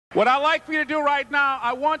What I'd like for you to do right now,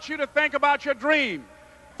 I want you to think about your dream.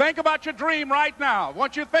 Think about your dream right now. I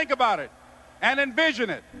want you to think about it and envision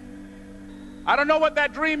it. I don't know what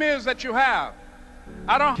that dream is that you have.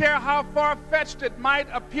 I don't care how far-fetched it might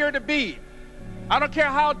appear to be. I don't care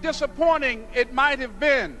how disappointing it might have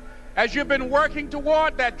been as you've been working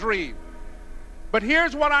toward that dream. But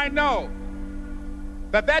here's what I know,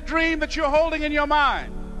 that dream that you're holding in your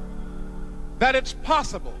mind, that it's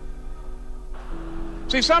possible.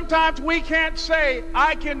 See, sometimes we can't say,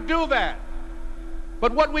 I can do that.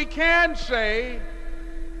 But what we can say,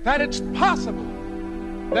 that it's possible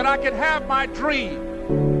that I can have my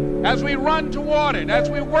dream as we run toward it, as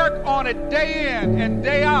we work on it day in and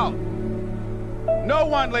day out. No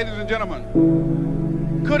one, ladies and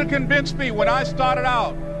gentlemen, could have convinced me when I started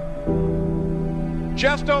out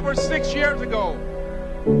just over 6 years ago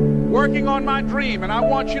working on my dream. And I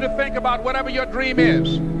want you to think about whatever your dream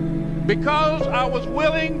is, because I was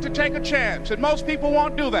willing to take a chance. And most people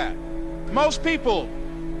won't do that. Most people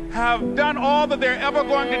have done all that they're ever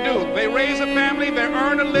going to do. They raise a family, they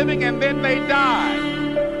earn a living, and then they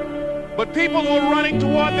die. But people who are running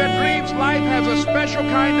toward their dreams, life has a special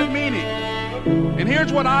kind of meaning. And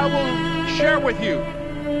here's what I will share with you,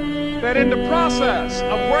 that in the process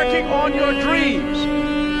of working on your dreams,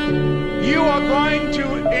 you are going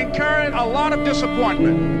to incur a lot of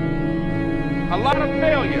disappointment, a lot of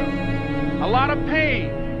failure, a lot of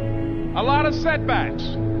pain, a lot of setbacks,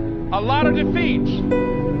 a lot of defeats.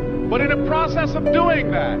 But in the process of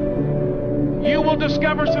doing that, you will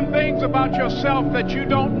discover some things about yourself that you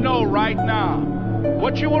don't know right now.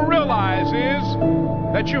 What you will realize is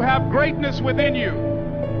that you have greatness within you.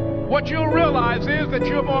 What you'll realize is that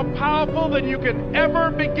you're more powerful than you can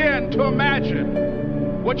ever begin to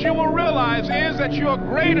imagine. What you will realize is that you're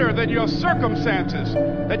greater than your circumstances,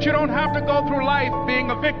 that you don't have to go through life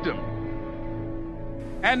being a victim.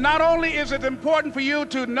 And not only is it important for you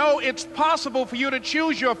to know it's possible for you to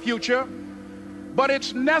choose your future, but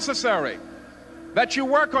it's necessary that you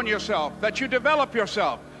work on yourself, that you develop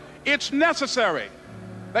yourself. It's necessary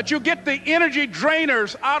that you get the energy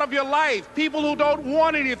drainers out of your life, people who don't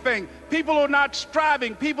want anything, people who are not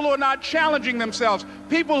striving, people who are not challenging themselves,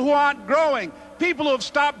 people who aren't growing, people who have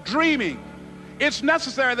stopped dreaming. It's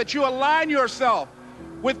necessary that you align yourself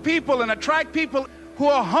with people and attract people who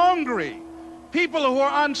are hungry, people who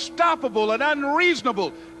are unstoppable and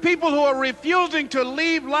unreasonable, people who are refusing to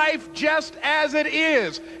leave life just as it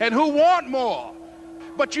is and who want more.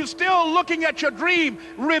 But you're still looking at your dream,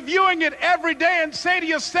 reviewing it every day, and say to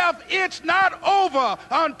yourself, it's not over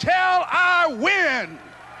until I win.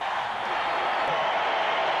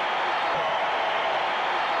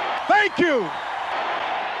 Thank you.